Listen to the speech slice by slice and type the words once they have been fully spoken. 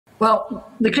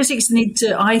Well, the critics need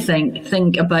to, I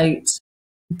think about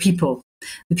people,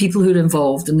 the people who are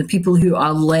involved and the people who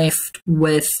are left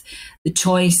with the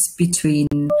choice between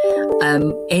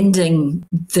ending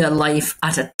their life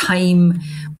at a time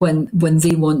when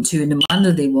they want to, in the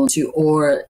manner they want to,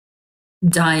 or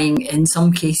dying, in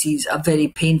some cases, a very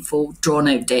painful,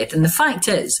 drawn-out death. And the fact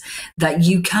is that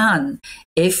you can,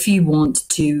 if you want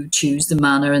to choose the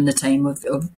manner and the time of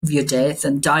your death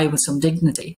and die with some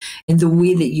dignity in the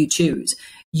way that you choose,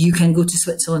 you can go to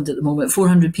Switzerland at the moment.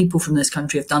 400 people from this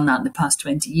country have done that in the past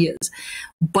 20 years.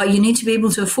 But you need to be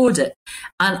able to afford it.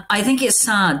 And I think it's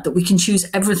sad that we can choose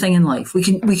everything in life. We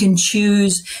can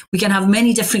choose, we can have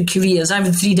many different careers. I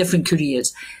have 3 different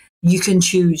careers. You can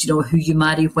choose, who you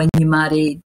marry, when you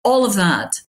marry, all of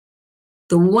that.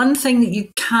 The one thing that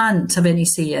you can't have any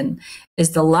say in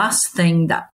is the last thing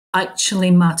that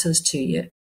actually matters to you,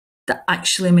 that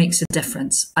actually makes a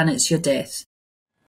difference, and it's your death.